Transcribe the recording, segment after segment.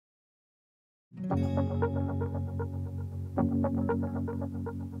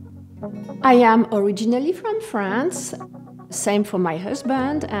I am originally from France, same for my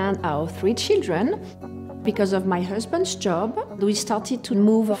husband and our 3 children. Because of my husband's job, we started to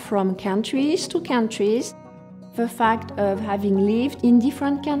move from countries to countries. The fact of having lived in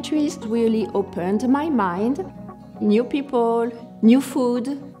different countries really opened my mind. New people, new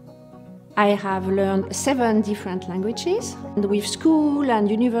food. I have learned 7 different languages. And with school and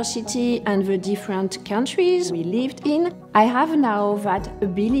university and the different countries we lived in, I have now that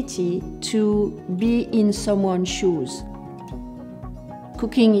ability to be in someone's shoes.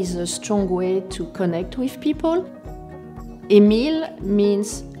 Cooking is a strong way to connect with people. A meal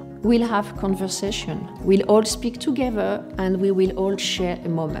means we'll have conversation. We'll all speak together and we will all share a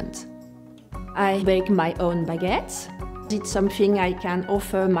moment. I bake my own baguettes. It's something I can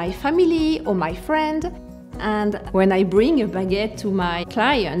offer my family or my friend. And when I bring a baguette to my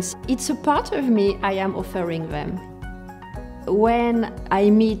clients, it's a part of me I am offering them. When I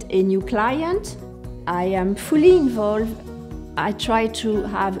meet a new client, I am fully involved. I try to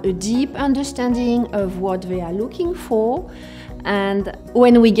have a deep understanding of what they are looking for. And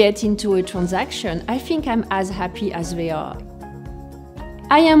when we get into a transaction, I think I'm as happy as they are.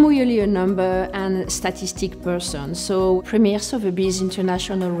 I am really a number and statistic person, so Premier Sotheby's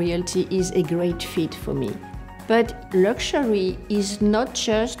International Realty is a great fit for me. But luxury is not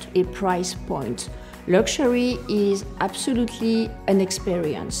just a price point. Luxury is absolutely an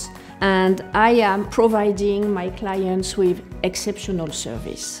experience, and I am providing my clients with exceptional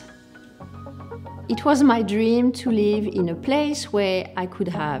service. It was my dream to live in a place where I could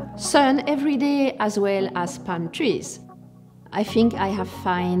have sun every day as well as palm trees. I think I have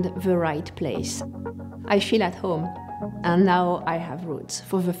found the right place. I feel at home, and now I have roots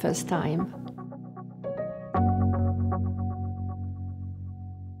for the first time.